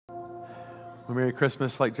Well, Merry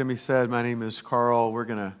Christmas. Like Jimmy said, my name is Carl. We're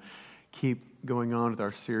going to keep going on with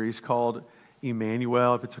our series called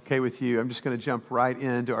Emmanuel. If it's okay with you, I'm just going to jump right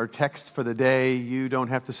into our text for the day. You don't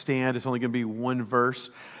have to stand. It's only going to be one verse.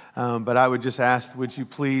 But I would just ask, would you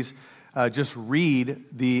please just read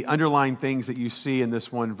the underlying things that you see in this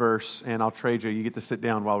one verse, and I'll trade you. You get to sit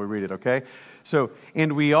down while we read it, okay? So,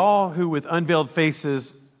 and we all who with unveiled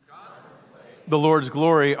faces, the Lord's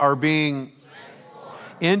glory, are being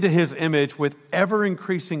into his image with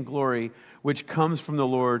ever-increasing glory, which comes from the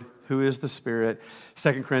Lord, who is the Spirit.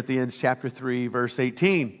 2 Corinthians chapter 3, verse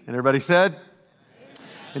 18. And everybody said?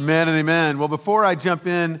 Amen and amen. Well, before I jump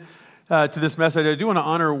in to this message, I do want to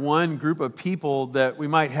honor one group of people that we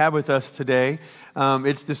might have with us today.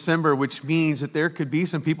 It's December, which means that there could be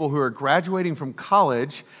some people who are graduating from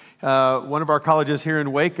college, one of our colleges here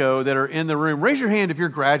in Waco, that are in the room. Raise your hand if you're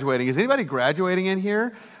graduating. Is anybody graduating in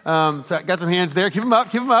here? So I got some hands there. Keep them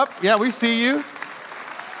up, keep them up. Yeah, we see you.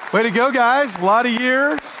 Way to go, guys. A lot of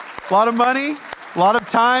years, a lot of money, a lot of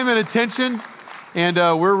time and attention. And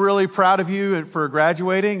we're really proud of you for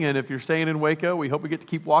graduating. And if you're staying in Waco, we hope we get to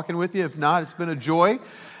keep walking with you. If not, it's been a joy,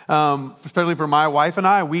 especially for my wife and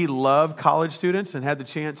I. We love college students and had the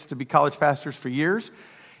chance to be college pastors for years.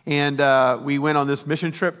 And we went on this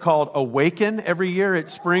mission trip called Awaken every year at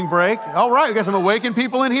spring break. All right, we got some Awaken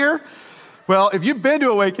people in here. Well, if you've been to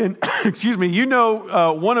Awaken, excuse me, you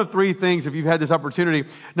know one of three things if you've had this opportunity.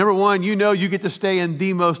 Number one, you know you get to stay in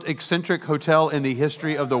the most eccentric hotel in the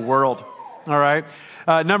history of the world. All right.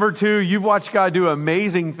 Number two, you've watched God do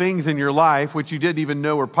amazing things in your life, which you didn't even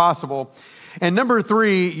know were possible. And number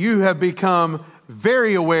three, you have become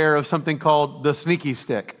very aware of something called the sneaky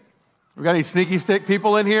stick. We got any sneaky stick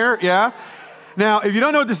people in here? Yeah. Now, if you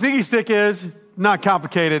don't know what the sneaky stick is, not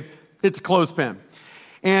complicated. It's a clothespin.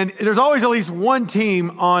 And there's always at least one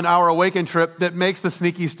team on our Awaken trip that makes the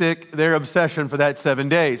sneaky stick their obsession for that 7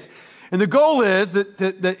 days. And the goal is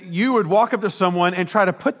that you would walk up to someone and try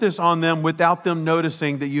to put this on them without them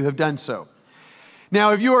noticing that you have done so.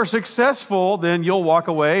 Now, if you are successful, then you'll walk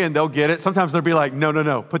away and they'll get it. Sometimes they'll be like,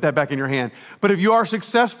 no, put that back in your hand. But if you are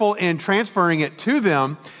successful in transferring it to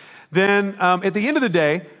them, then at the end of the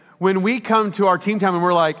day, when we come to our team time and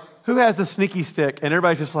we're like, who has the sneaky stick? And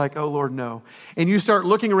everybody's just like, oh, Lord, no. And you start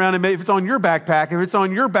looking around, and maybe if it's on your backpack, if it's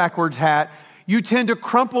on your backwards hat, you tend to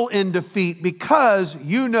crumple in defeat because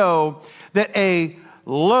you know that a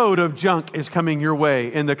load of junk is coming your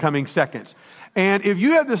way in the coming seconds. And if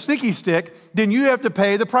you have the sneaky stick, then you have to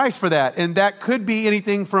pay the price for that. And that could be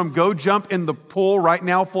anything from go jump in the pool right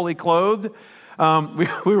now fully clothed. We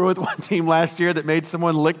were with one team last year that made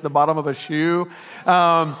someone lick the bottom of a shoe.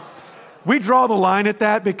 We draw the line at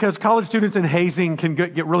that because college students in hazing can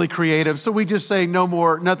get really creative. So we just say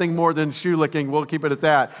nothing more than shoe licking. We'll keep it at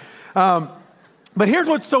that. But here's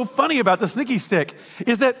what's so funny about the sneaky stick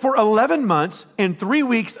is that for 11 months and 3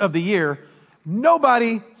 weeks of the year,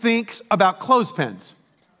 nobody thinks about clothespins.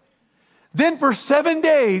 Then for 7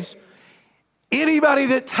 days, anybody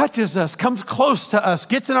that touches us, comes close to us,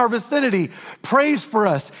 gets in our vicinity, prays for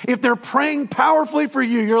us. If they're praying powerfully for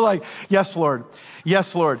you, you're like, yes, Lord.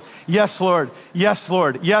 Yes, Lord. Yes, Lord. Yes,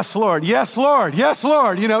 Lord. Yes, Lord. Yes, Lord. Yes,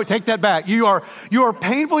 Lord. You know, take that back. You are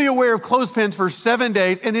painfully aware of clothespins for 7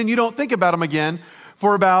 days, and then you don't think about them again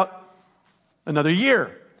for about another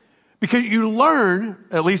year. Because you learn,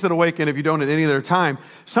 at least at Awaken, if you don't at any other time,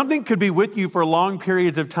 something could be with you for long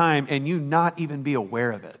periods of time and you not even be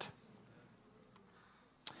aware of it.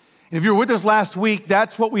 And if you were with us last week,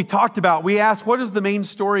 that's what we talked about. We asked, what is the main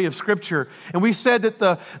story of Scripture? And we said that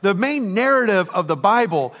the main narrative of the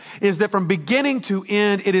Bible is that from beginning to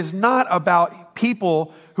end, it is not about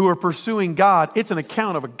people who are pursuing God. It's an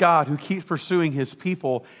account of a God who keeps pursuing his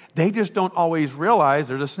people. They just don't always realize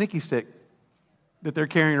there's a sneaky stick that they're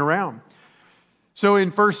carrying around. So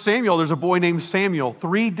in 1 Samuel, there's a boy named Samuel.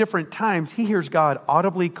 3 different times he hears God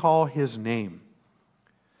audibly call his name.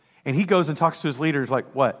 And he goes and talks to his leaders like,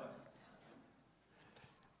 what?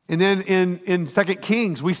 And then in 2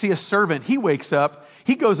 Kings, we see a servant. He wakes up.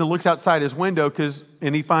 He goes and looks outside his window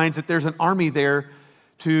and he finds that there's an army there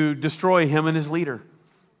to destroy him and his leader.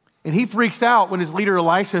 And he freaks out when his leader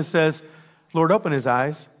Elisha says, Lord, open his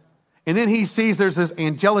eyes. And then he sees there's this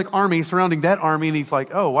angelic army surrounding that army. And he's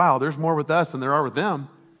like, oh, wow, there's more with us than there are with them.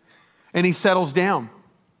 And he settles down.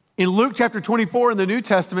 In Luke chapter 24 in the New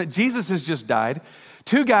Testament, Jesus has just died.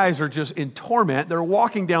 2 guys are just in torment. They're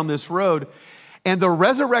walking down this road. And the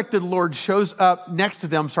resurrected Lord shows up next to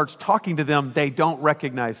them, starts talking to them. They don't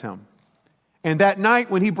recognize him. And that night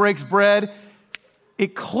when he breaks bread,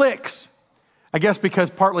 it clicks I guess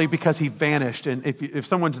partly because he vanished. And if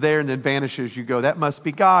someone's there and then vanishes, you go, that must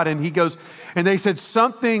be God. And he goes, and they said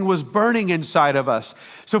something was burning inside of us.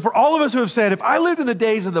 So for all of us who have said, if I lived in the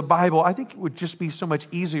days of the Bible, I think it would just be so much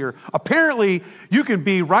easier. Apparently, you can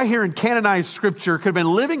be right here in canonized scripture, could have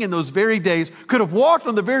been living in those very days, could have walked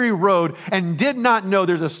on the very road and did not know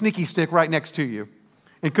there's a sneaky stick right next to you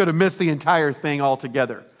and could have missed the entire thing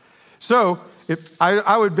altogether. So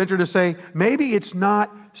I would venture to say, maybe it's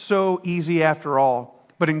not so easy after all.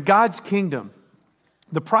 But in God's kingdom,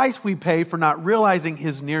 the price we pay for not realizing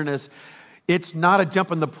his nearness, it's not a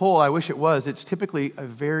jump in the pool. I wish it was. It's typically a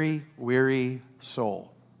very weary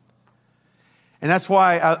soul. And that's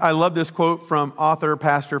why I love this quote from author,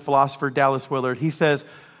 pastor, philosopher Dallas Willard. He says,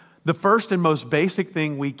 the first and most basic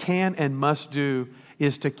thing we can and must do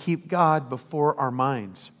is to keep God before our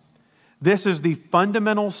minds. This is the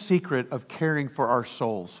fundamental secret of caring for our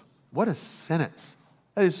souls. What a sentence.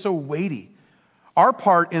 That is so weighty. Our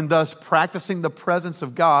part in thus practicing the presence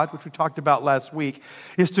of God, which we talked about last week,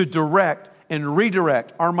 is to direct and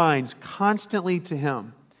redirect our minds constantly to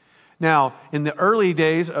him. Now, in the early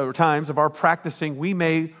days or times of our practicing, we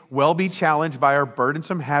may well be challenged by our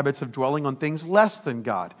burdensome habits of dwelling on things less than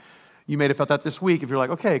God. You may have felt that this week if you're like,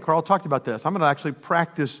 okay, Carl talked about this. I'm going to actually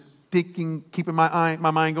practice thinking, keeping my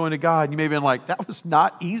mind going to God. And you may have been like, that was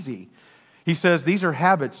not easy. He says these are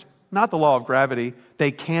habits, not the law of gravity. They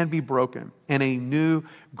can be broken. And a new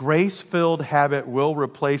grace-filled habit will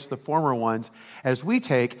replace the former ones as we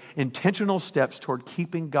take intentional steps toward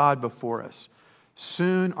keeping God before us.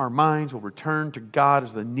 Soon our minds will return to God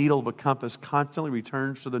as the needle of a compass constantly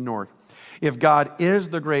returns to the north. If God is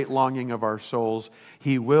the great longing of our souls,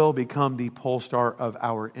 he will become the pole star of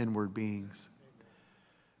our inward beings.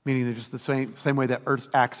 Meaning they're just the same way that Earth's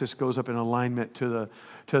axis goes up in alignment to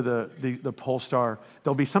the pole star.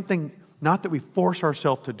 There'll be something, not that we force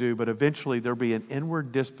ourselves to do, but eventually there'll be an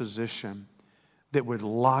inward disposition that would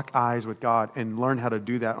lock eyes with God and learn how to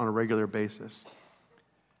do that on a regular basis.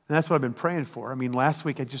 And that's what I've been praying for. I mean, last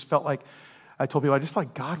week I just felt like, I told people, I just felt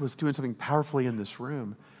like God was doing something powerfully in this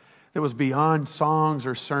room that was beyond songs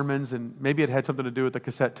or sermons, and maybe it had something to do with the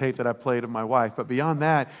cassette tape that I played of my wife. But beyond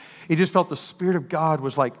that, it just felt the Spirit of God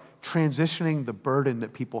was like transitioning the burden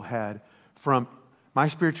that people had from my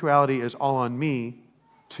spirituality is all on me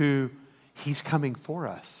to he's coming for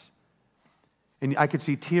us. And I could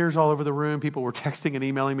see tears all over the room. People were texting and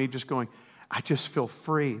emailing me just going, I just feel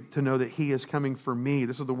free to know that he is coming for me.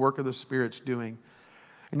 This is the work of the Spirit's doing.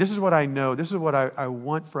 And this is what I know. This is what I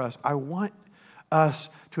want for us. I want us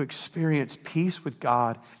to experience peace with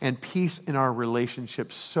God and peace in our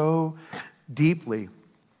relationships so deeply,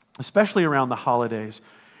 especially around the holidays.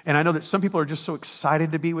 And I know that some people are just so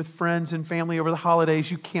excited to be with friends and family over the holidays.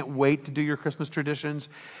 You can't wait to do your Christmas traditions.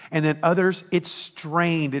 And then others, it's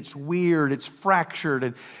strained, it's weird, it's fractured.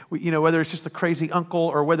 And whether it's just the crazy uncle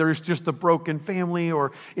or whether it's just the broken family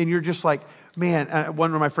and you're just like, man,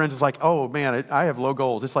 one of my friends is like, oh man, I have low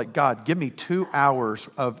goals. It's like, God, give me 2 hours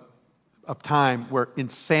of time where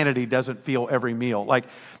insanity doesn't feel every meal. Like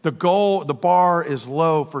the bar is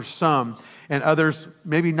low for some and others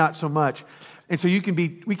maybe not so much. And so we can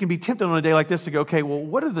be tempted on a day like this to go, okay, well,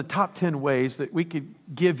 what are the top 10 ways that we could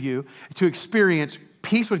give you to experience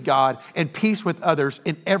peace with God and peace with others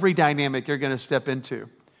in every dynamic you're going to step into?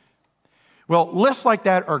 Well, lists like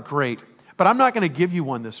that are great, but I'm not going to give you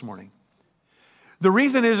one this morning. The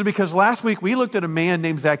reason is because last week we looked at a man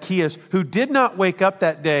named Zacchaeus who did not wake up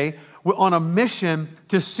that day on a mission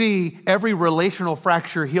to see every relational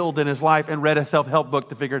fracture healed in his life and read a self-help book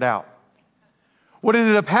to figure it out. What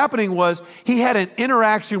ended up happening was he had an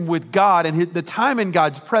interaction with God, and the time in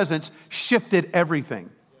God's presence shifted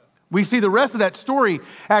everything. We see the rest of that story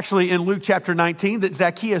actually in Luke chapter 19, that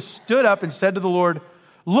Zacchaeus stood up and said to the Lord,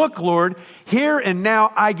 "Look, Lord, here and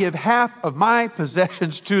now I give half of my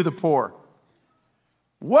possessions to the poor."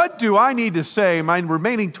 What do I need to say in my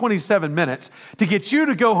remaining 27 minutes to get you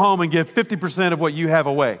to go home and give 50% of what you have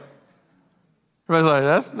away? Everybody's like,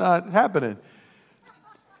 that's not happening.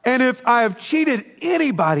 And if I have cheated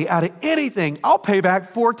anybody out of anything, I'll pay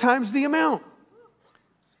back 4 times the amount.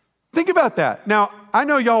 Think about that. Now, I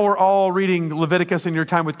know y'all were all reading Leviticus in your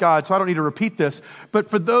time with God, so I don't need to repeat this. But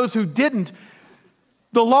for those who didn't,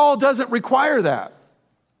 the law doesn't require that.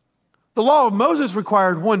 The law of Moses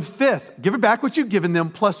required 1/5. Give it back what you've given them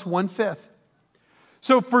plus 1/5.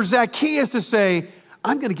 So for Zacchaeus to say,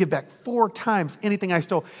 I'm going to give back 4 times anything I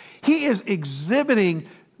stole, he is exhibiting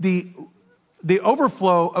the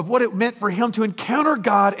overflow of what it meant for him to encounter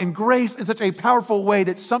God and grace in such a powerful way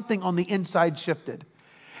that something on the inside shifted.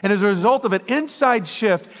 And as a result of an inside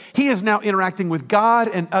shift, he is now interacting with God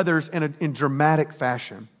and others in dramatic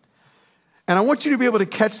fashion. And I want you to be able to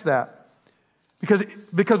catch that.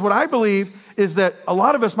 Because what I believe is that a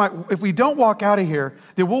lot of us might, if we don't walk out of here,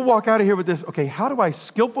 then we'll walk out of here with this, okay, how do I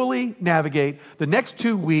skillfully navigate the next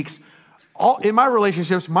 2 weeks all in my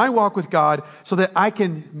relationships, my walk with God, so that I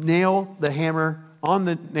can nail the hammer on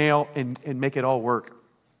the nail and make it all work?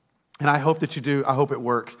 And I hope that you do. I hope it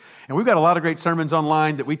works. And we've got a lot of great sermons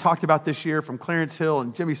online that we talked about this year from Clarence Hill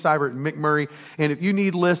and Jimmy Seibert and Mick Murray. And if you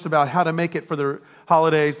need lists about how to make it for the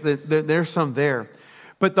holidays, there's some there.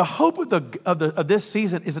 But the hope of this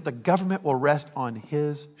season is that the government will rest on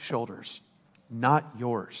his shoulders, not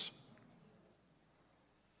yours.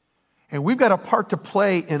 And we've got a part to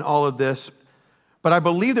play in all of this. But I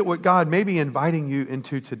believe that what God may be inviting you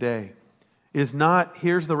into today is not,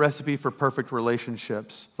 here's the recipe for perfect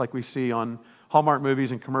relationships, like we see on Hallmark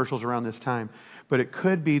movies and commercials around this time. But it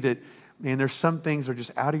could be that, man, there's some things that are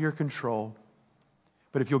just out of your control.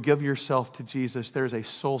 But if you'll give yourself to Jesus, there's a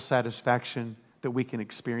soul satisfaction that we can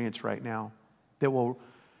experience right now that will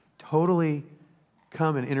totally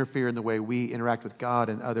come and interfere in the way we interact with God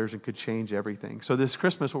and others and could change everything. So this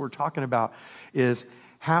Christmas, what we're talking about is,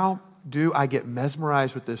 how do I get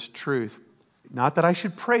mesmerized with this truth? Not that I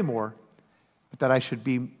should pray more, but that I should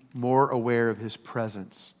be more aware of his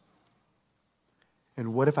presence.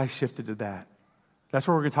 And what if I shifted to that? That's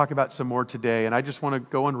what we're going to talk about some more today. And I just want to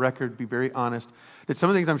go on record, be very honest, that some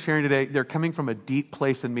of the things I'm sharing today, they're coming from a deep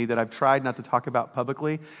place in me that I've tried not to talk about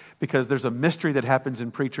publicly, because there's a mystery that happens in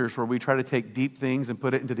preachers where we try to take deep things and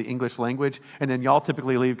put it into the English language. And then y'all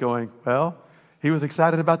typically leave going, well, he was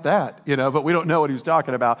excited about that, but we don't know what he was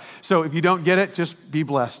talking about. So if you don't get it, just be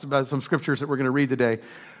blessed by some scriptures that we're going to read today.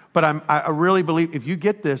 But I really believe if you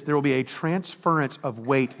get this, there will be a transference of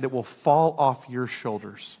weight that will fall off your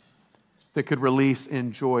shoulders that could release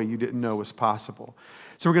in joy you didn't know was possible.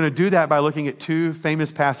 So we're going to do that by looking at 2 famous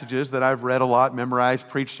passages that I've read a lot, memorized,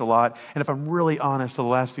 preached a lot, and if I'm really honest, the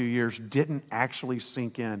last few years didn't actually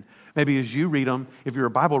sink in. Maybe as you read them, if you're a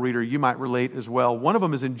Bible reader, you might relate as well. One of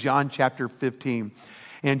them is in John chapter 15.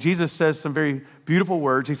 And Jesus says some very beautiful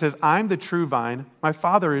words. He says, I'm the true vine, my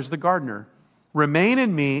Father is the gardener. Remain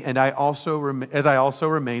in me, and as I also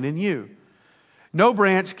remain in you. No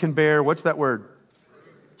branch can bear, what's that word?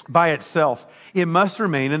 By itself. It must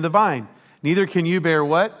remain in the vine. Neither can you bear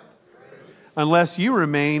what? Unless you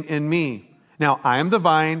remain in me. Now, I am the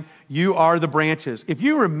vine, you are the branches. If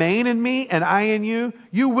you remain in me and I in you,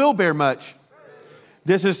 you will bear much.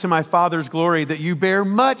 This is to my Father's glory, that you bear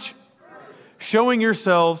much, showing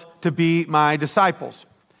yourselves to be my disciples.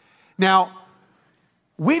 Now,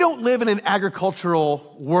 we don't live in an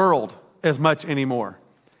agricultural world as much anymore.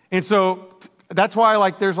 And so that's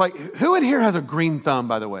why there's who in here has a green thumb,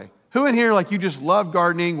 by the way? Who in here, you just love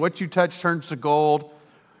gardening, what you touch turns to gold?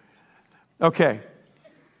 Okay.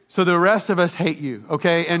 So the rest of us hate you,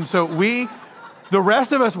 okay? And so the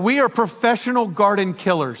rest of us, we are professional garden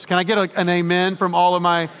killers. Can I get an amen from all of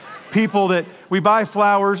my people that we buy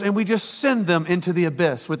flowers and we just send them into the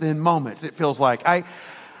abyss within moments, it feels like.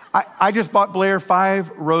 I just bought Blair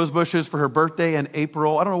 5 rose bushes for her birthday in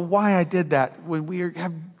April. I don't know why I did that when we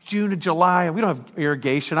have June and July, and we don't have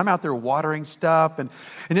irrigation. I'm out there watering stuff, and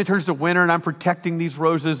then it turns to winter, and I'm protecting these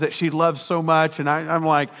roses that she loves so much. And I'm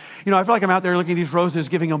like, I feel like I'm out there looking at these roses,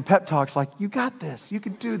 giving them pep talks, like, you got this, you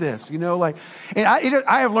can do this, And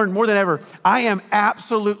I have learned more than ever, I am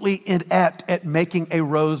absolutely inept at making a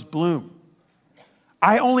rose bloom.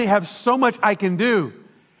 I only have so much I can do.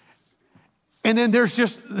 And then there's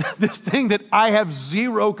just this thing that I have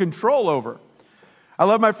zero control over. I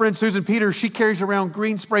love my friend Susan Peters. She carries around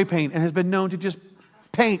green spray paint and has been known to just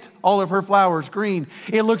paint all of her flowers green.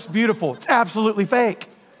 It looks beautiful. It's absolutely fake.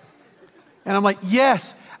 And I'm like,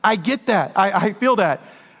 yes, I get that. I feel that.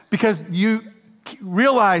 Because you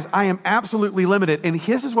realize I am absolutely limited. And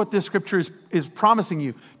this is what this scripture is promising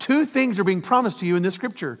you. 2 things are being promised to you in this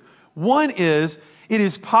scripture. One is, it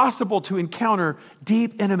is possible to encounter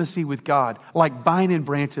deep intimacy with God, like vine and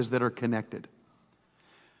branches that are connected.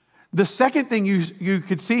 The second thing you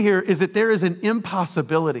could see here is that there is an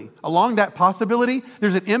impossibility. Along that possibility,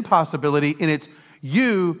 there's an impossibility, and it's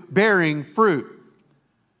you bearing fruit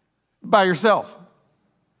by yourself.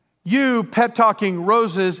 You pep-talking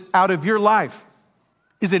roses out of your life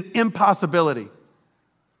is an impossibility.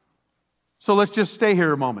 So let's just stay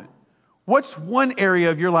here a moment. What's one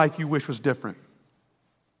area of your life you wish was different?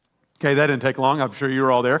 Okay, that didn't take long. I'm sure you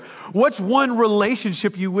were all there. What's one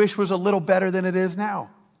relationship you wish was a little better than it is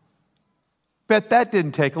now? Bet that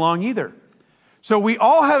didn't take long either. So we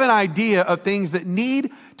all have an idea of things that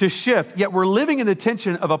need to shift, yet we're living in the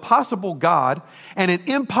tension of a possible God and an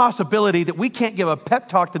impossibility that we can't give a pep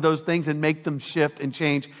talk to those things and make them shift and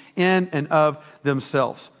change in and of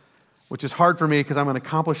themselves. which is hard for me because I'm an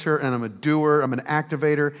accomplisher and I'm a doer, I'm an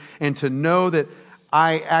activator. And to know that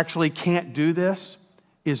I actually can't do this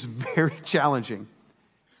is very challenging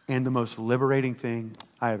and the most liberating thing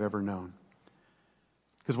I have ever known.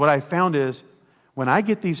 Because what I found is when I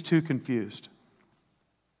get these two confused,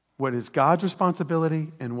 what is God's responsibility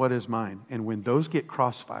and what is mine, and when those get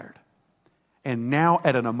crossfired, and now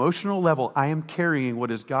at an emotional level, I am carrying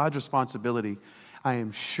what is God's responsibility, I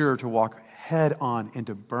am sure to walk head on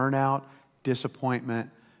into burnout, disappointment,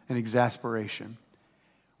 and exasperation.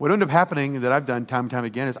 What ended up happening that I've done time and time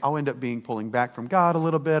again is I'll end up pulling back from God a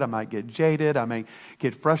little bit. I might get jaded. I may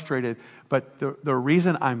get frustrated. But the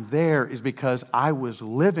reason I'm there is because I was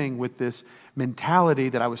living with this mentality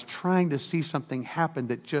that I was trying to see something happen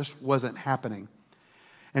that just wasn't happening.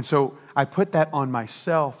 And so I put that on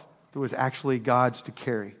myself that was actually God's to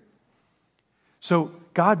carry. So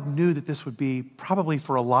God knew that this would be, probably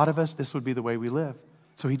for a lot of us, this would be the way we live.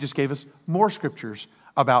 So he just gave us more scriptures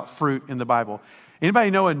about fruit in the Bible. Anybody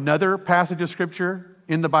know another passage of scripture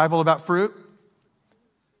in the Bible about fruit?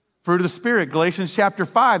 Fruit of the Spirit, Galatians chapter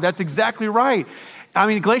 5. That's exactly right. I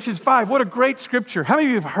mean, Galatians 5, what a great scripture. How many of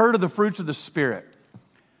you have heard of the fruits of the Spirit?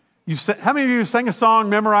 How many of you sang a song,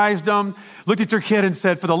 memorized them, looked at your kid and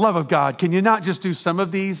said, for the love of God, can you not just do some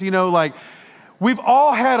of these? You know, like we've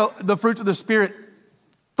all had the fruits of the Spirit,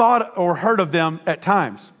 thought or heard of them at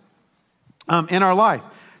times in our life.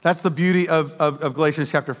 That's the beauty of Galatians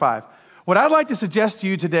chapter 5. What I'd like to suggest to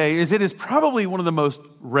you today is it is probably one of the most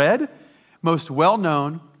read, most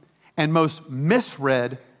well-known, and most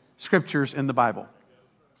misread scriptures in the Bible.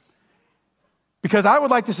 Because I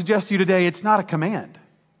would like to suggest to you today it's not a command.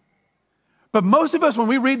 But most of us, when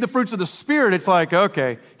we read the fruits of the Spirit, it's like,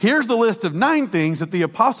 okay, here's the list of 9 things that the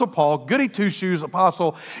Apostle Paul, goody two-shoes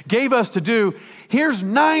apostle, gave us to do. Here's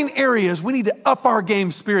 9 areas we need to up our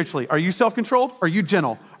game spiritually. Are you self-controlled? Are you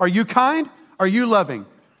gentle? Are you kind? Are you loving?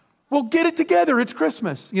 Well, get it together. It's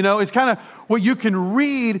Christmas. You know, it's kind of what you can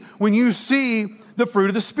read when you see the fruit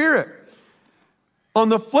of the Spirit. On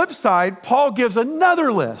the flip side, Paul gives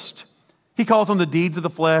another list. He calls them the deeds of the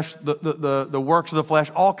flesh, the works of the flesh,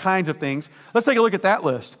 all kinds of things. Let's take a look at that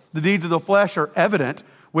list. The deeds of the flesh are evident,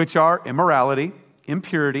 which are immorality,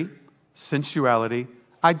 impurity, sensuality,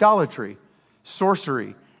 idolatry,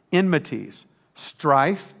 sorcery, enmities,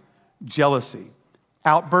 strife, jealousy,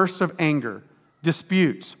 outbursts of anger,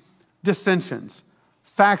 disputes, dissensions,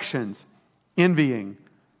 factions, envying,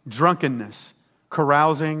 drunkenness,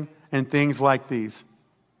 carousing, and things like these.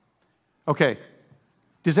 Okay,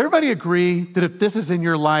 does everybody agree that if this is in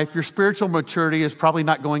your life, your spiritual maturity is probably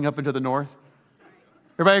not going up into the north?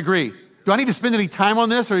 Everybody agree? Do I need to spend any time on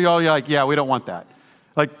this, or are you all like, yeah, we don't want that?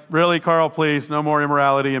 Like, really, Carl, please, no more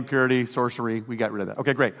immorality, impurity, sorcery. We got rid of that.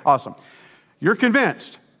 Okay, great, awesome. You're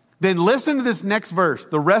convinced. Then listen to this next verse,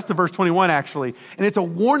 the rest of verse 21 actually, and it's a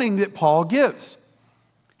warning that Paul gives.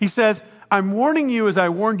 He says, I'm warning you as I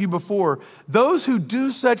warned you before, those who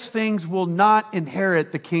do such things will not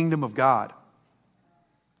inherit the kingdom of God.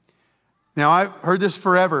 Now, I've heard this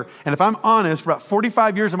forever, and if I'm honest, for about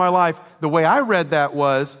 45 years of my life, the way I read that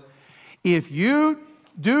was, if you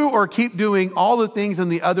do or keep doing all the things in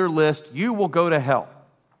the other list, you will go to hell.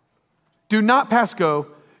 Do not pass go.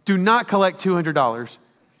 Do not collect $200.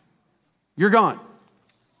 You're gone.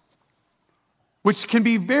 Which can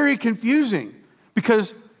be very confusing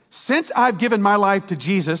because since I've given my life to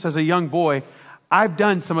Jesus as a young boy, I've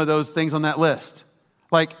done some of those things on that list.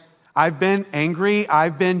 Like, I've been angry,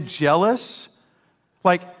 I've been jealous.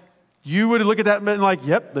 Like, you would look at that and be like,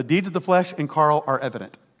 yep, the deeds of the flesh and Carl are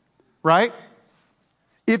evident, right?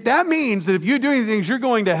 If that means that if you're doing things, you're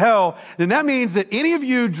going to hell, then that means that any of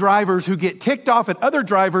you drivers who get ticked off at other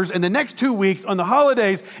drivers in the next 2 weeks on the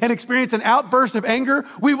holidays and experience an outburst of anger,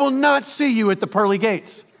 we will not see you at the pearly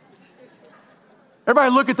gates.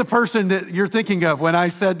 Everybody look at the person that you're thinking of when I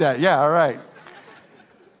said that. Yeah, all right.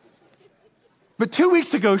 But 2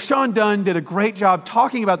 weeks ago, Sean Dunn did a great job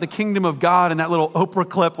talking about the kingdom of God in that little Oprah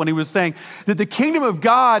clip when he was saying that the kingdom of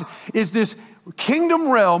God is this kingdom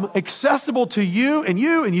realm accessible to you and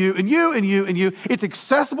you and you and you and you and you. It's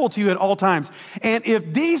accessible to you at all times. And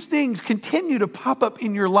if these things continue to pop up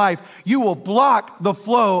in your life, you will block the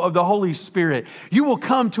flow of the Holy Spirit. You will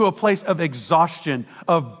come to a place of exhaustion,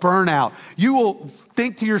 of burnout. You will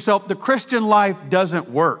think to yourself, the Christian life doesn't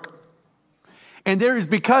work. And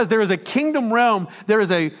because there is a kingdom realm, there is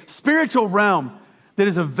a spiritual realm that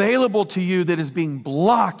is available to you that is being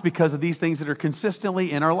blocked because of these things that are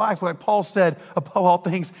consistently in our life. What Paul said, above all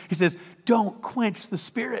things, he says, don't quench the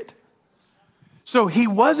Spirit. So he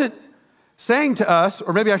wasn't saying to us,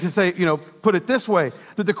 or maybe I should say, put it this way,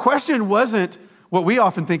 that the question wasn't what we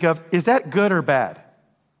often think of, is that good or bad?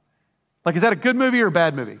 Like, is that a good movie or a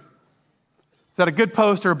bad movie? Is that a good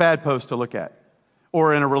post or a bad post to look at?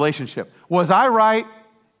 Or in a relationship? Was I right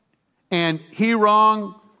and he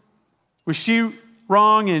wrong? Was she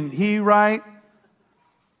wrong and he right?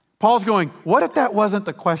 Paul's going, what if that wasn't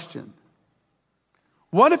the question?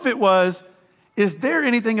 What if it was, is there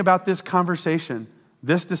anything about this conversation,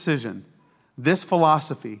 this decision, this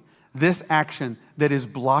philosophy, this action that is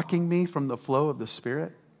blocking me from the flow of the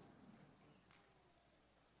Spirit?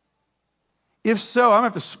 If so, I'm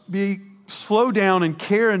going to have to slow down and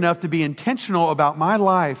care enough to be intentional about my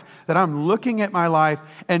life, that I'm looking at my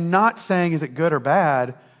life and not saying, is it good or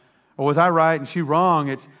bad? Or was I right and she wrong?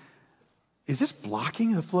 Is this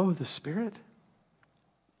blocking the flow of the Spirit?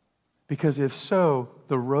 Because if so,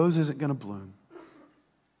 the rose isn't going to bloom.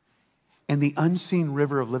 And the unseen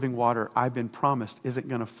river of living water I've been promised isn't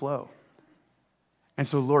going to flow. And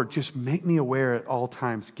so, Lord, just make me aware at all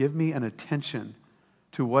times. Give me an attention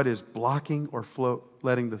to what is blocking or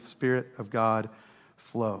letting the Spirit of God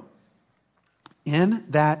flow. In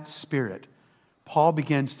that Spirit, Paul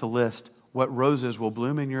begins to list what roses will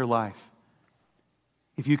bloom in your life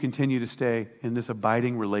if you continue to stay in this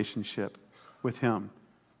abiding relationship with Him.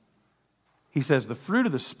 He says the fruit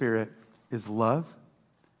of the Spirit is love,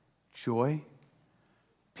 joy,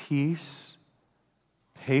 peace,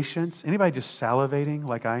 patience. Anybody just salivating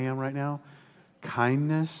like I am right now?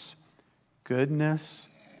 Kindness, goodness,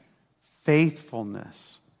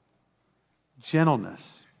 faithfulness,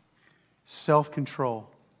 gentleness, self-control.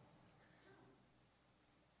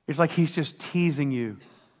 It's like he's just teasing you.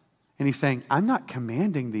 And he's saying, I'm not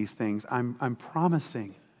commanding these things. I'm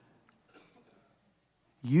promising.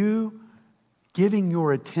 You giving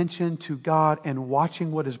your attention to God and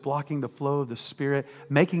watching what is blocking the flow of the Spirit,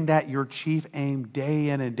 making that your chief aim day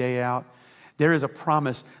in and day out, there is a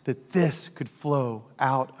promise that this could flow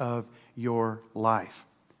out of your life.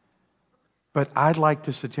 But I'd like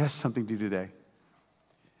to suggest something to you today.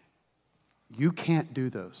 You can't do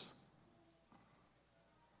those.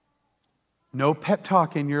 No pep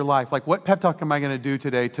talk in your life. Like, what pep talk am I going to do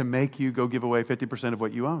today to make you go give away 50% of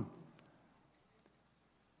what you own?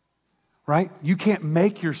 Right? You can't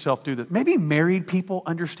make yourself do this. Maybe married people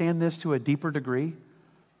understand this to a deeper degree.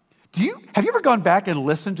 Have you ever gone back and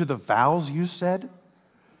listened to the vows you said?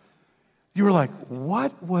 You were like,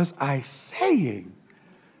 what was I saying?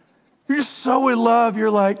 You're just so in love.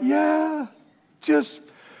 You're like, yeah,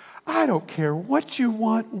 I don't care what you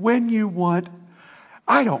want, when you want.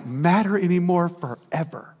 I don't matter anymore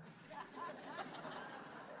forever.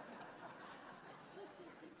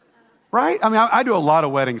 Right? I mean, I do a lot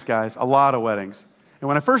of weddings, guys, a lot of weddings. And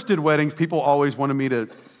when I first did weddings, people always wanted me to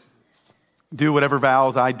do whatever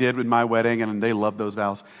vows I did with my wedding, and they loved those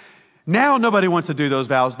vows. Now nobody wants to do those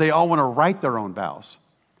vows. They all want to write their own vows.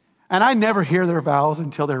 And I never hear their vows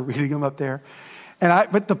until they're reading them up there.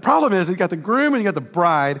 But the problem is, you got the groom and you got the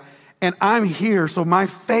bride, and I'm here, so my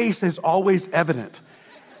face is always evident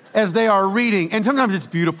as they are reading. And sometimes it's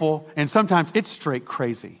beautiful, and sometimes it's straight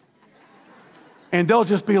crazy. And they'll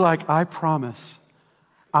just be like, I promise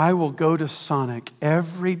I will go to Sonic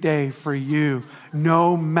every day for you,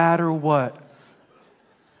 no matter what.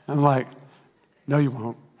 I'm like, no, you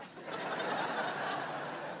won't.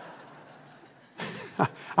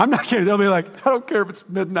 I'm not kidding. They'll be like, I don't care if it's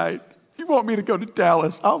midnight. If you want me to go to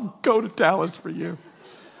Dallas, I'll go to Dallas for you.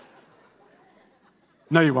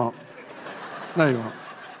 No, you won't. No, you won't.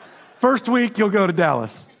 First week, you'll go to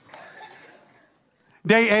Dallas.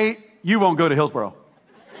 Day 8, you won't go to Hillsboro.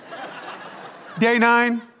 Day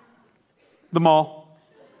 9, the mall.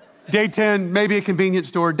 Day 10, maybe a convenience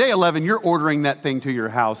store. Day 11, you're ordering that thing to your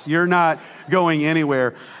house. You're not going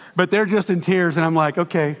anywhere. But they're just in tears, and I'm like,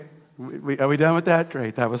 okay, are we done with that?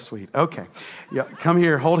 Great, that was sweet. Okay, yeah, come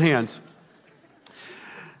here, hold hands.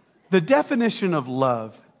 The definition of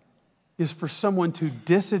love is for someone to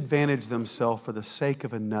disadvantage themselves for the sake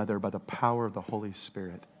of another by the power of the Holy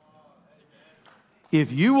Spirit.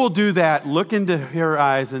 If you will do that, look into her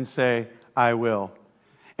eyes and say, I will.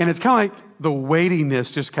 And it's kind of like the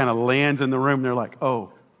weightiness just kind of lands in the room. They're like,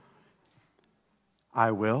 oh,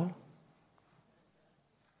 I will?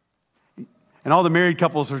 And all the married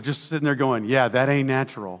couples are just sitting there going, yeah, that ain't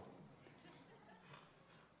natural.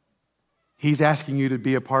 He's asking you to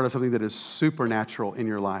be a part of something that is supernatural in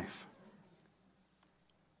your life.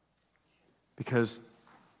 Because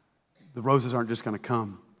the roses aren't just going to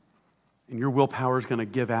come. And your willpower is going to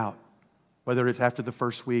give out, whether it's after the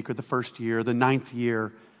first week or the first year, or the 9th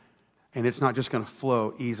year, and it's not just going to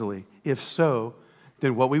flow easily. If so,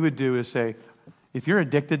 then what we would do is say, if you're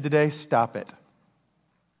addicted today, stop it.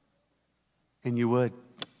 And you would.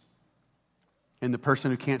 And the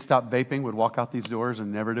person who can't stop vaping would walk out these doors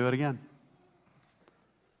and never do it again.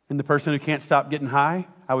 And the person who can't stop getting high,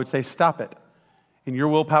 I would say stop it. And your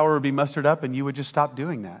willpower would be mustered up and you would just stop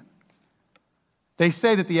doing that. They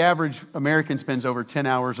say that the average American spends over 10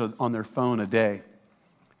 hours on their phone a day.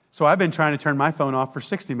 So I've been trying to turn my phone off for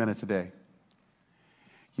 60 minutes a day.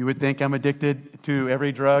 You would think I'm addicted to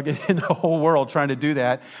every drug in the whole world trying to do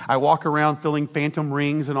that. I walk around feeling phantom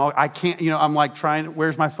rings and all. I can't, I'm like trying,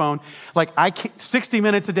 where's my phone? Like I can't, 60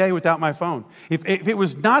 minutes a day without my phone. If it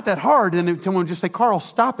was not that hard, then someone would just say, Carl,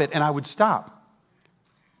 stop it, and I would stop.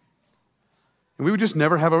 And we would just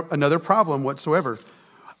never have another problem whatsoever.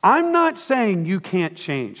 I'm not saying you can't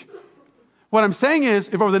change. What I'm saying is,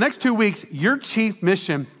 if over the next 2 weeks, your chief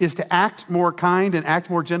mission is to act more kind and act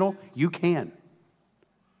more gentle, you can.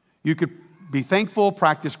 You could be thankful,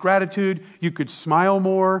 practice gratitude. You could smile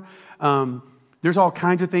more. There's all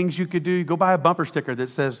kinds of things you could do. Go buy a bumper sticker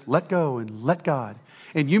that says, let go and let God.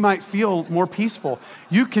 And you might feel more peaceful.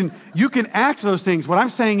 You can act those things. What I'm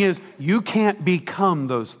saying is, you can't become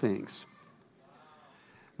those things.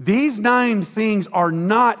 These 9 things are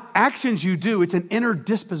not actions you do. It's an inner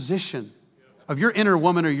disposition of your inner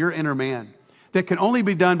woman or your inner man that can only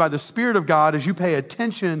be done by the Spirit of God as you pay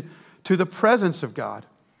attention to the presence of God.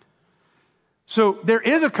 So there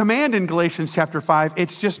is a command in Galatians chapter 5.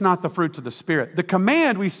 It's just not the fruits of the Spirit. The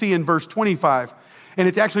command we see in verse 25, and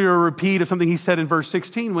it's actually a repeat of something he said in verse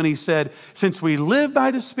 16 when he said, since we live by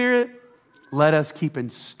the Spirit, let us keep in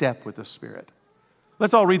step with the Spirit.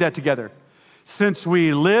 Let's all read that together. Since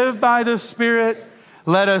we live by the Spirit,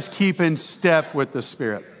 let us keep in step with the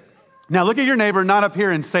Spirit. Now look at your neighbor, not up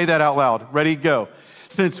here, and say that out loud. Ready, go.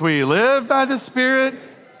 Since we live by the Spirit,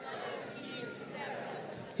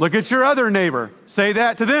 look at your other neighbor. Say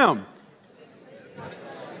that to them.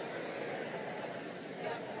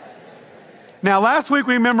 Now, last week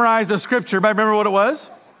we memorized a scripture. Everybody remember what it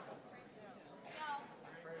was?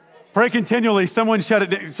 Pray continually. Someone shut it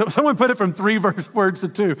down. Someone put it from 3 words to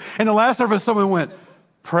 2. And the last service, someone went,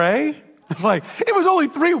 pray? It's like, it was only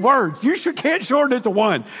 3 words. You can't shorten it to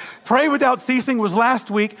 1. Pray without ceasing was last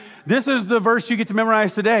week. This is the verse you get to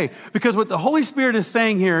memorize today. Because what the Holy Spirit is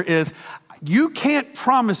saying here is, you can't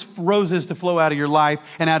promise roses to flow out of your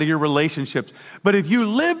life and out of your relationships. But if you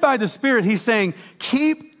live by the Spirit, he's saying,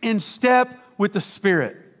 keep in step with the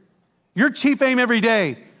Spirit. Your chief aim every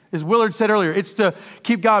day, as Willard said earlier, it's to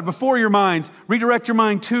keep God before your minds, redirect your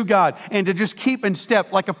mind to God, and to just keep in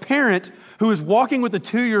step like a parent who is walking with a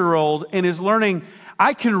 2-year-old and is learning,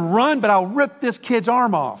 I can run, but I'll rip this kid's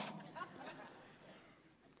arm off.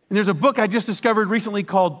 And there's a book I just discovered recently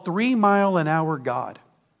called 3 Mile an Hour God,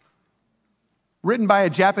 written by a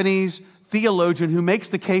Japanese theologian who makes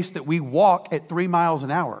the case that we walk at 3 miles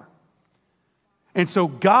an hour. And so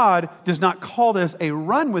God does not call this a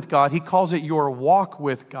run with God. He calls it your walk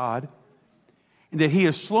with God. And that he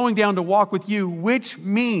is slowing down to walk with you, which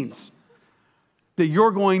means that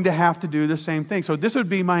you're going to have to do the same thing. So this would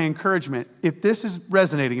be my encouragement. If this is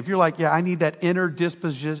resonating, if you're like, yeah, I need that inner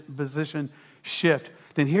disposition shift,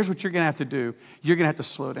 then here's what you're going to have to do. You're going to have to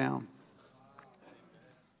slow down.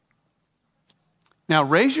 Now,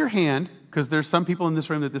 raise your hand, because there's some people in this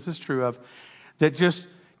room that this is true of, that just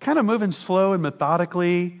kind of moving slow and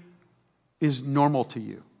methodically is normal to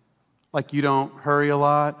you. Like you don't hurry a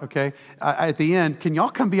lot, okay? At the end, can y'all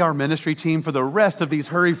come be our ministry team for the rest of these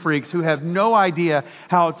hurry freaks who have no idea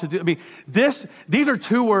how to do? I mean, these are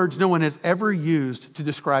 2 words no one has ever used to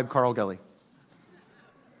describe Carl Gulley.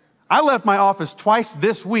 I left my office twice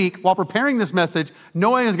this week while preparing this message. No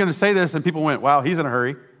one is going to say this, and people went, wow, he's in a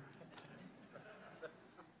hurry.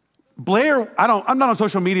 Blair, I'm not on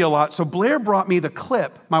social media a lot, so Blair brought me the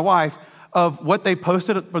clip, my wife, of what they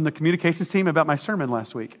posted from the communications team about my sermon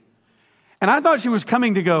last week. And I thought she was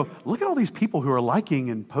coming to go, look at all these people who are liking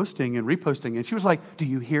and posting and reposting. And she was like, do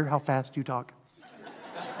you hear how fast you talk?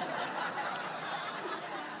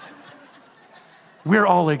 We're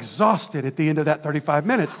all exhausted at the end of that 35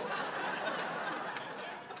 minutes.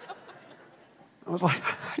 I was like,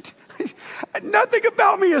 nothing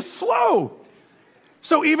about me is slow.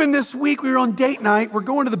 So even this week, we were on date night. We're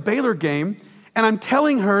going to the Baylor game. And I'm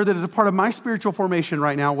telling her that as a part of my spiritual formation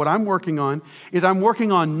right now, what I'm working on is I'm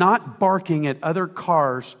working on not barking at other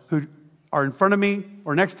cars who are in front of me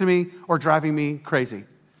or next to me or driving me crazy.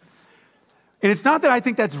 And it's not that I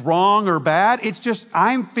think that's wrong or bad. It's just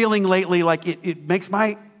I'm feeling lately like it makes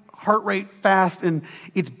my heart rate fast and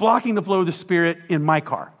it's blocking the flow of the Spirit in my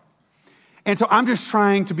car. And so I'm just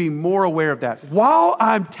trying to be more aware of that. While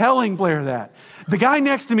I'm telling Blair that, the guy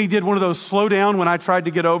next to me did one of those slow down when I tried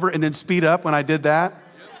to get over and then speed up when I did that.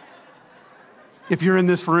 If you're in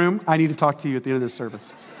this room, I need to talk to you at the end of this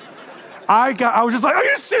service. I was just like, are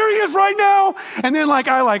you serious right now? And then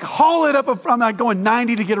I haul it up. I'm like going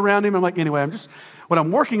 90 to get around him. I'm like, anyway, what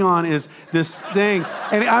I'm working on is this thing.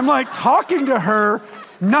 And I'm like talking to her,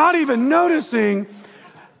 not even noticing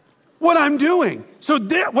what I'm doing. So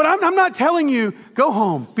I'm not telling you, go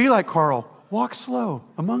home, be like Carl, walk slow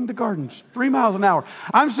among the gardens, 3 miles an hour.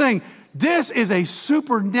 I'm saying this is a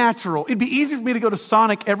supernatural. It'd be easier for me to go to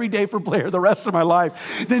Sonic every day for Blair the rest of my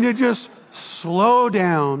life than to just slow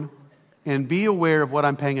down and be aware of what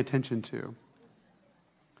I'm paying attention to.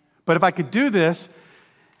 But if I could do this,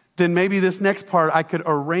 then maybe this next part, I could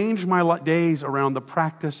arrange my days around the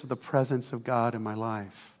practice of the presence of God in my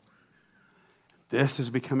life. This is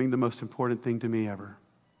becoming the most important thing to me ever.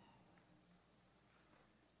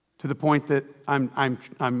 To the point that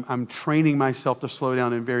I'm training myself to slow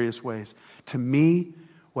down in various ways. To me,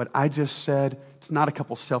 what I just said, it's not a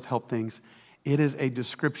couple self-help things. It is a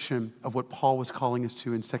description of what Paul was calling us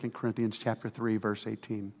to in 2 Corinthians chapter 3, verse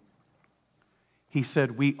 18. He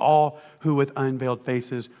said, we all who with unveiled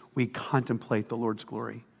faces, we contemplate the Lord's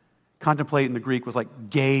glory. Contemplate in the Greek was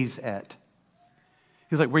like gaze at.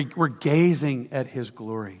 He was like, we're gazing at his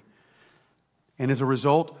glory. And as a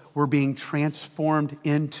result, we're being transformed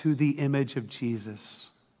into the image of Jesus.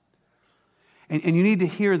 And you need to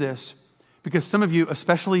hear this because some of you,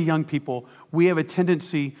 especially young people, we have a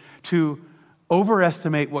tendency to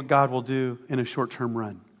overestimate what God will do in a short-term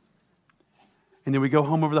run. And then we go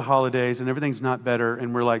home over the holidays and everything's not better.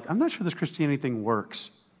 And we're like, I'm not sure this Christianity thing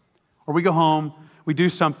works. Or we go home, we do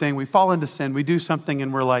something, we fall into sin, we do something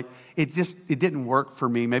and we're like, it didn't work for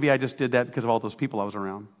me. Maybe I just did that because of all those people I was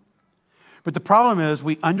around. But the problem is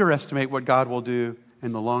we underestimate what God will do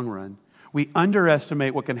in the long run. We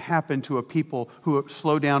underestimate what can happen to a people who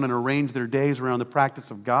slow down and arrange their days around the practice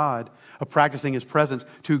of God, of practicing his presence,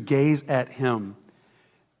 to gaze at him.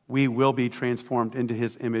 We will be transformed into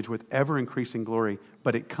his image with ever-increasing glory,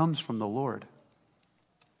 but it comes from the Lord,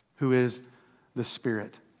 who is the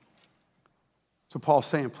Spirit. So Paul's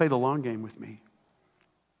saying, play the long game with me.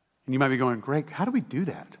 And you might be going, Greg, how do we do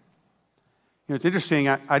that? You know, it's interesting,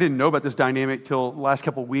 I didn't know about this dynamic till the last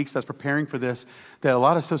couple of weeks. I was preparing for this, that a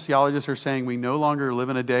lot of sociologists are saying we no longer live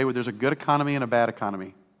in a day where there's a good economy and a bad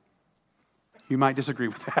economy. You might disagree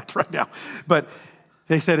with that right now. But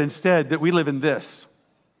they said instead that we live in this.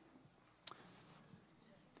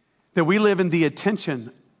 That we live in the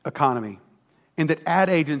attention economy. And that ad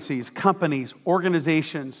agencies, companies,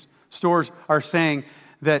 organizations, stores are saying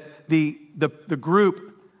that the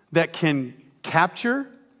group that can capture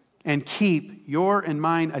and keep your and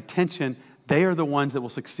mine attention, they are the ones that will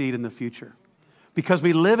succeed in the future. Because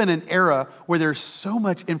we live in an era where there's so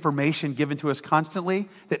much information given to us constantly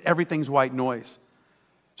that everything's white noise.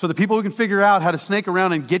 So the people who can figure out how to snake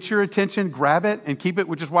around and get your attention, grab it and keep it,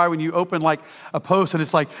 which is why when you open like a post and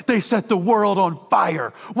it's like, they set the world on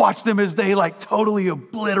fire. Watch them as they like totally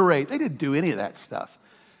obliterate. They didn't do any of that stuff.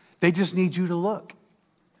 They just need you to look.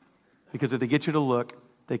 Because if they get you to look,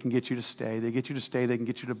 they can get you to stay. They get you to stay, they can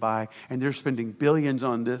get you to buy. And they're spending billions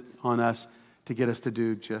on us to get us to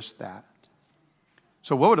do just that.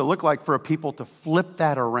 So what would it look like for a people to flip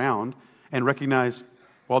that around and recognize,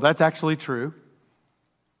 well, that's actually true?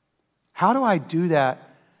 How do I do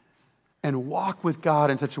that and walk with God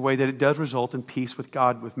in such a way that it does result in peace with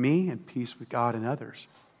God with me and peace with God and others?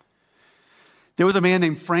 There was a man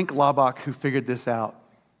named Frank Laubach who figured this out.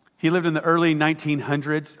 He lived in the early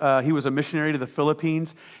 1900s. He was a missionary to the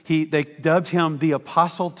Philippines. They dubbed him the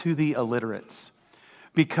apostle to the illiterates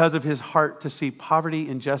because of his heart to see poverty,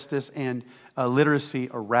 injustice, and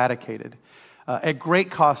illiteracy eradicated. At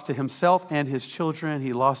great cost to himself and his children.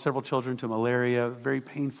 He lost several children to malaria, very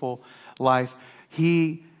painful life.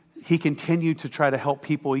 He continued to try to help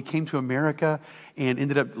people. He came to America and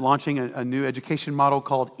ended up launching a new education model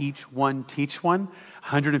called Each One Teach One.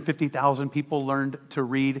 150,000 people learned to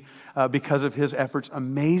read because of his efforts.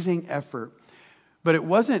 Amazing effort. But it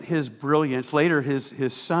wasn't his brilliance. Later,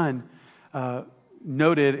 his son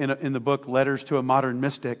noted in the book Letters to a Modern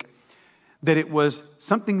Mystic that it was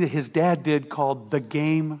something that his dad did called the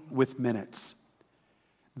game with minutes.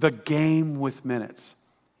 The game with minutes.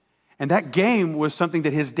 And that game was something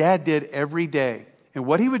that his dad did every day. And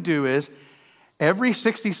what he would do is, every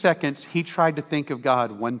 60 seconds, he tried to think of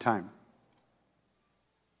God one time.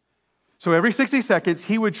 So every 60 seconds,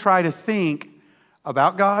 he would try to think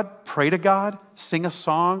about God, pray to God, sing a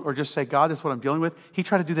song, or just say, God, that's what I'm dealing with. He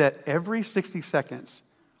tried to do that every 60 seconds,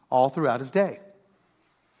 all throughout his day.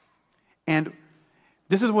 And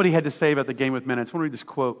this is what he had to say about the game with minutes. I want to read this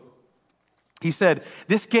quote. He said,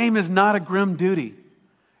 "This game is not a grim duty.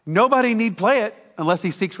 Nobody need play it unless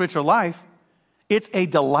he seeks richer life. It's a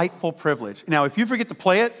delightful privilege. Now, if you forget to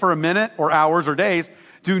play it for a minute or hours or days,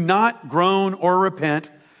 do not groan or repent.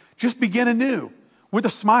 Just begin anew with a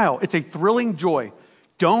smile. It's a thrilling joy.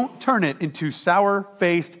 Don't turn it into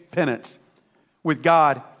sour-faced penance. With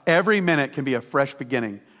God, every minute can be a fresh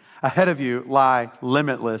beginning. Ahead of you lie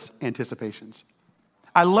limitless anticipations.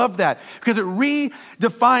 I love that because it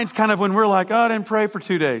redefines kind of when we're like, oh, I didn't pray for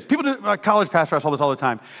 2 days. People do, college pastors, I saw this all the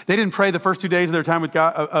time. They didn't pray the first 2 days of their time with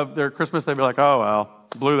God, of their Christmas. They'd be like, oh, well,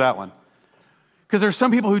 blew that one. Because there's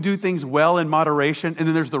some people who do things well in moderation, and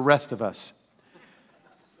then there's the rest of us.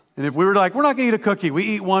 And if we were like, we're not going to eat a cookie. We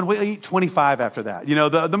eat one, we'll eat 25 after that. You know,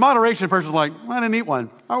 the moderation person's like, well, I didn't eat one.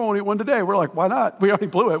 I won't eat one today. We're like, why not? We already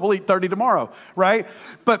blew it. We'll eat 30 tomorrow, right?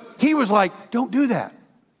 But he was like, don't do that.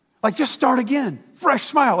 Like, just start again. Fresh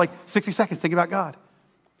smile, like 60 seconds, think about God.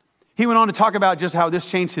 He went on to talk about just how this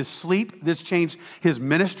changed his sleep, this changed his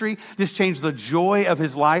ministry, this changed the joy of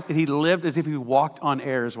his life, that he lived as if he walked on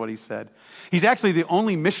air, is what he said. He's actually the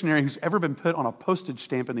only missionary who's ever been put on a postage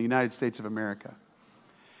stamp in the United States of America.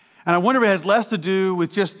 And I wonder if it has less to do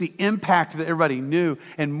with just the impact that everybody knew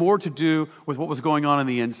and more to do with what was going on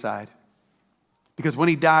the inside. Because when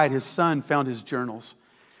he died, his son found his journals.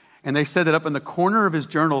 And they said that up in the corner of his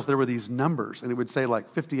journals, there were these numbers, and it would say like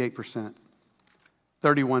 58%,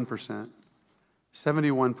 31%,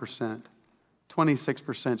 71%,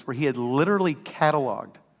 26%, where he had literally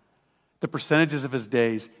cataloged the percentages of his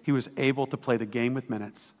days he was able to play the game with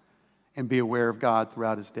minutes and be aware of God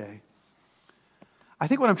throughout his day. I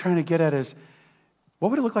think what I'm trying to get at is, what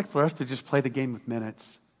would it look like for us to just play the game with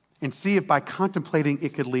minutes and see if by contemplating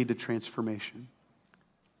it could lead to transformation?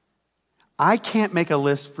 I can't make a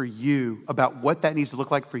list for you about what that needs to look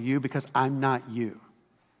like for you because I'm not you.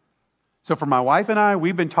 So for my wife and I,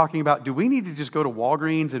 we've been talking about, do we need to just go to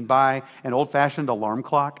Walgreens and buy an old-fashioned alarm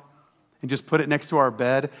clock and just put it next to our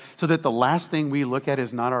bed so that the last thing we look at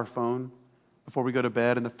is not our phone before we go to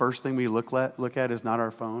bed and the first thing we look at is not our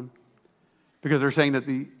phone? Because they're saying that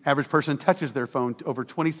the average person touches their phone over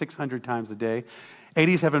 2,600 times a day.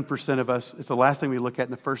 87% of us, it's the last thing we look at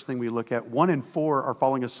and the first thing we look at. 1 in 4 are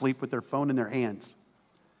falling asleep with their phone in their hands.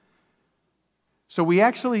 So we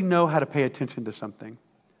actually know how to pay attention to something.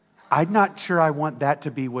 I'm not sure I want that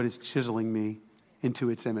to be what is chiseling me into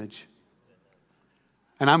its image.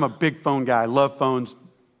 And I'm a big phone guy. I love phones.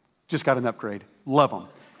 Just got an upgrade. Love them.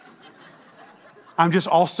 I'm just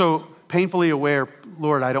also painfully aware,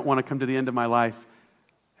 Lord, I don't want to come to the end of my life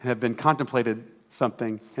and have been contemplated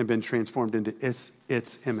something and been transformed into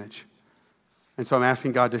its image. And so I'm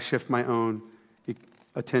asking God to shift my own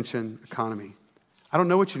attention economy. I don't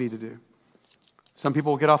know what you need to do. Some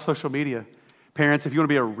people will get off social media. Parents, if you want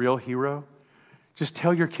to be a real hero, just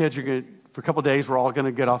tell your kids you're going to, for a couple of days, we're all going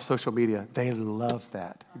to get off social media. They love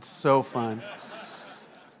that. It's so fun.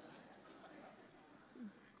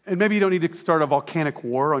 And maybe you don't need to start a volcanic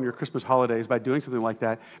war on your Christmas holidays by doing something like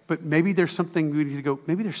that, but maybe there's something we need to go,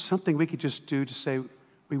 maybe there's something we could just do to say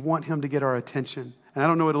we want him to get our attention. And I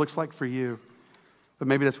don't know what it looks like for you, but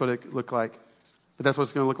maybe that's what it looked like. But that's what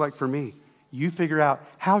it's going to look like for me. You figure out,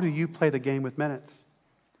 how do you play the game with minutes?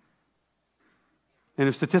 And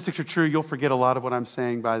if statistics are true, you'll forget a lot of what I'm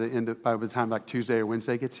saying by the time like Tuesday or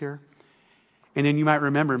Wednesday gets here. And then you might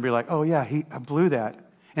remember and be like, oh yeah, I blew that.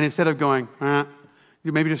 And instead of going,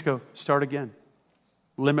 you maybe just go, start again.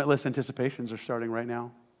 Limitless anticipations are starting right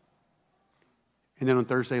now. And then on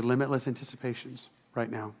Thursday, limitless anticipations right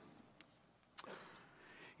now.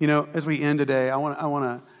 You know, as we end today, I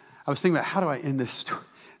was thinking about how do I end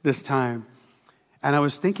this time? And I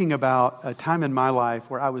was thinking about a time in my life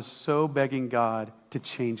where I was so begging God to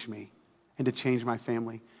change me and to change my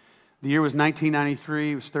family. The year was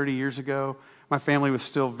 1993. It was 30 years ago. My family was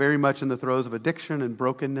still very much in the throes of addiction and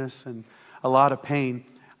brokenness and a lot of pain.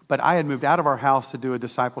 But I had moved out of our house to do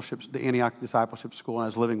the Antioch discipleship school, and I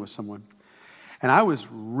was living with someone. And I was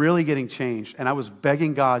really getting changed, and I was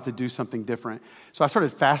begging God to do something different. So I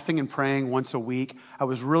started fasting and praying once a week. I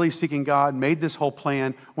was really seeking God, made this whole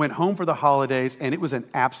plan, went home for the holidays, and it was an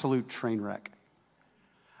absolute train wreck.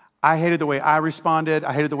 I hated the way I responded.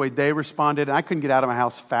 I hated the way they responded, and I couldn't get out of my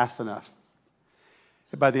house fast enough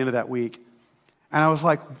by the end of that week. And I was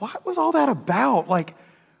like, what was all that about? Like,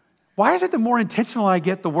 why is it the more intentional I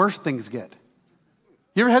get, the worse things get?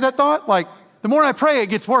 You ever had that thought? Like, the more I pray, it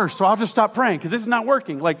gets worse, so I'll just stop praying because this is not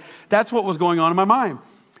working. Like, that's what was going on in my mind.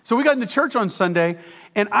 So we got into church on Sunday,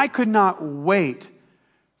 and I could not wait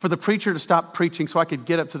for the preacher to stop preaching so I could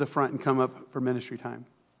get up to the front and come up for ministry time.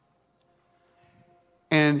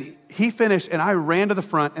 And he finished, and I ran to the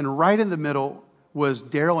front, and right in the middle was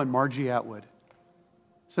Daryl and Margie Atwood.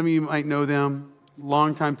 Some of you might know them.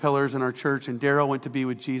 longtime pillars in our church, and Daryl went to be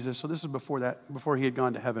with Jesus. So this is before he had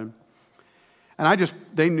gone to heaven. And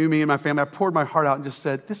they knew me and my family. I poured my heart out and just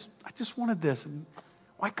said, I just wanted this. And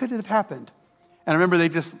why could it have happened? And I remember they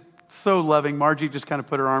just, so loving. Margie just kind of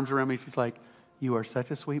put her arms around me. She's like, you are such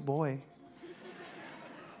a sweet boy.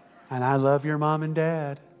 And I love your mom and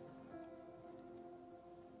dad.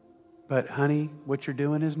 But honey, what you're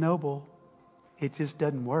doing is noble. It just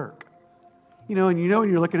doesn't work. And when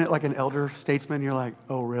you're looking at like an elder statesman, you're like,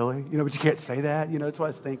 oh, really? But you can't say that. That's what I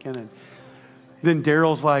was thinking. And then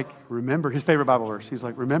Daryl's like, remember, his favorite Bible verse. He's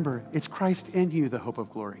like, remember, it's Christ in you, the hope of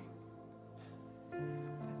glory.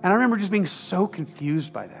 And I remember just being so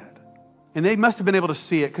confused by that. And they must have been able to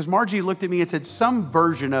see it because Margie looked at me and said some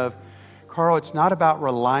version of, Carl, it's not about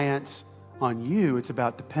reliance on you. It's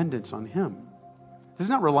about dependence on him. This is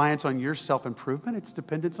not reliance on your self-improvement. It's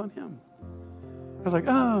dependence on him. I was like,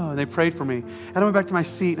 oh, and they prayed for me. And I went back to my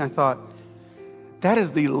seat and I thought, that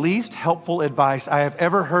is the least helpful advice I have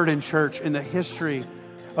ever heard in church in the history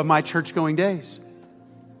of my church-going days.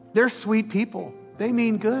 They're sweet people. They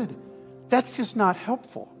mean good. That's just not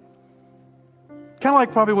helpful. Kind of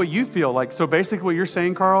like probably what you feel like. So basically what you're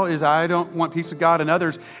saying, Carl, is I don't want peace with God and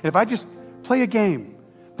others. And if I just play a game,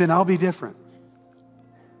 then I'll be different.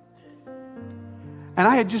 And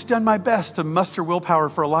I had just done my best to muster willpower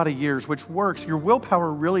for a lot of years, which works. Your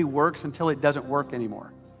willpower really works until it doesn't work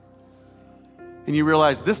anymore. And you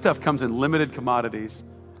realize this stuff comes in limited commodities.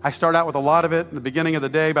 I start out with a lot of it in the beginning of the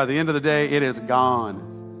day. By the end of the day, it is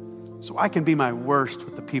gone. So I can be my worst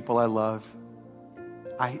with the people I love.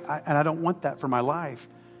 And I don't want that for my life.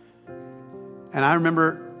 And I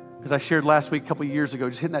remember, as I shared last week, a couple of years ago,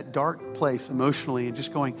 just hitting that dark place emotionally and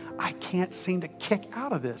just going, I can't seem to kick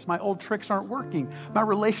out of this. My old tricks aren't working. My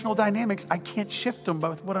relational dynamics, I can't shift them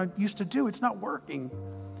with what I used to do. It's not working.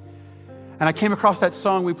 And I came across that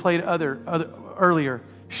song we played earlier.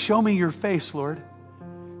 Show me your face, Lord.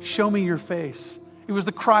 Show me your face. It was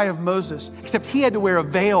the cry of Moses, except he had to wear a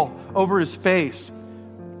veil over his face.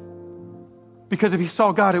 Because if he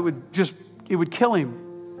saw God, it would kill him.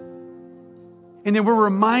 And then we're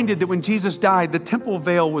reminded that when Jesus died, the temple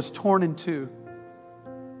veil was torn in two,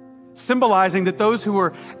 symbolizing that those who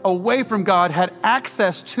were away from God had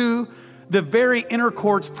access to the very inner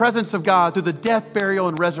courts, presence of God through the death, burial,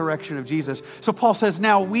 and resurrection of Jesus. So Paul says,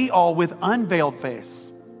 now we all with unveiled face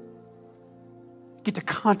get to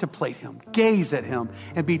contemplate him, gaze at him,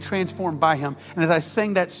 and be transformed by him. And as I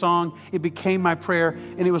sang that song, it became my prayer.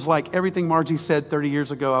 And it was like everything Margie said 30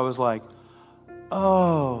 years ago. I was like,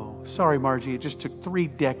 oh, sorry, Margie. It just took 3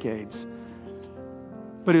 decades.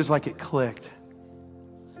 But it was like it clicked.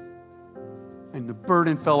 And the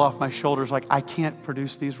burden fell off my shoulders like, I can't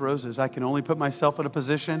produce these roses. I can only put myself in a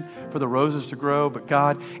position for the roses to grow. But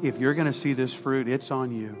God, if you're going to see this fruit, it's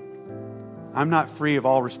on you. I'm not free of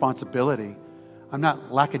all responsibility. I'm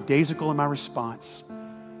not lackadaisical in my response.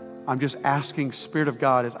 I'm just asking, Spirit of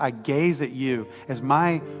God, as I gaze at you, as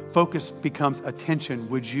my focus becomes attention,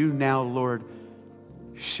 would you now, Lord,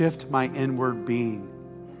 shift my inward being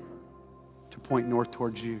to point north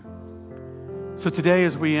towards you? So today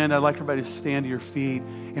as we end, I'd like everybody to stand to your feet,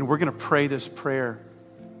 and we're going to pray this prayer.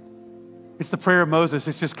 It's the prayer of Moses.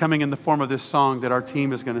 It's just coming in the form of this song that our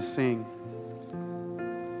team is going to sing.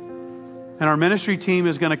 And our ministry team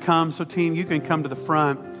is going to come. So team, you can come to the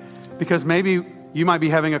front because maybe you might be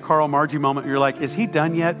having a Carl Margie moment. You're like, is he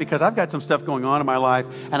done yet? Because I've got some stuff going on in my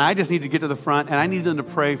life and I just need to get to the front and I need them to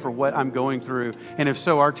pray for what I'm going through. And if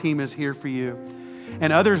so, our team is here for you.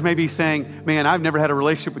 And others may be saying, man, I've never had a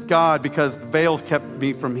relationship with God because the veils kept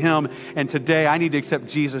me from him. And today I need to accept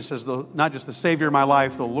Jesus as not just the Savior of my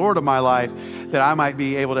life, the Lord of my life, that I might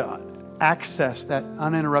be able to access that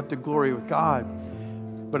uninterrupted glory with God.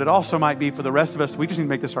 But it also might be for the rest of us, we just need to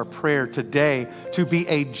make this our prayer today to be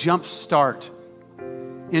a jump start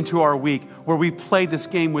into our week where we play this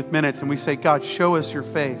game with minutes and we say, God, show us your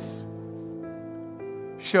face.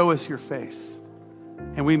 Show us your face.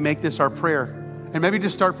 And we make this our prayer. And maybe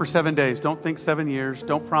just start for 7 days. Don't think 7 years.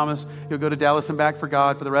 Don't promise you'll go to Dallas and back for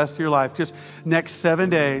God for the rest of your life. Just next 7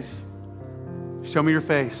 days, show me your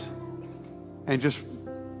face and just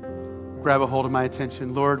grab a hold of my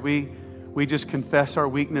attention. Lord, we just confess our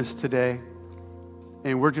weakness today.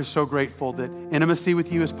 And we're just so grateful that intimacy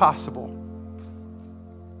with you is possible.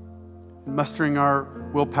 Mustering our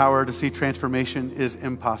willpower to see transformation is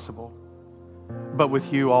impossible. But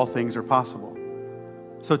with you, all things are possible.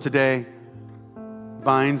 So today,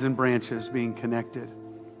 vines and branches being connected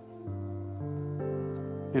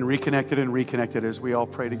and reconnected as we all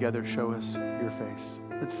pray together, show us your face.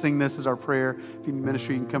 Let's sing this as our prayer. If you need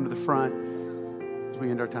ministry, you can come to the front as we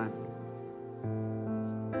end our time.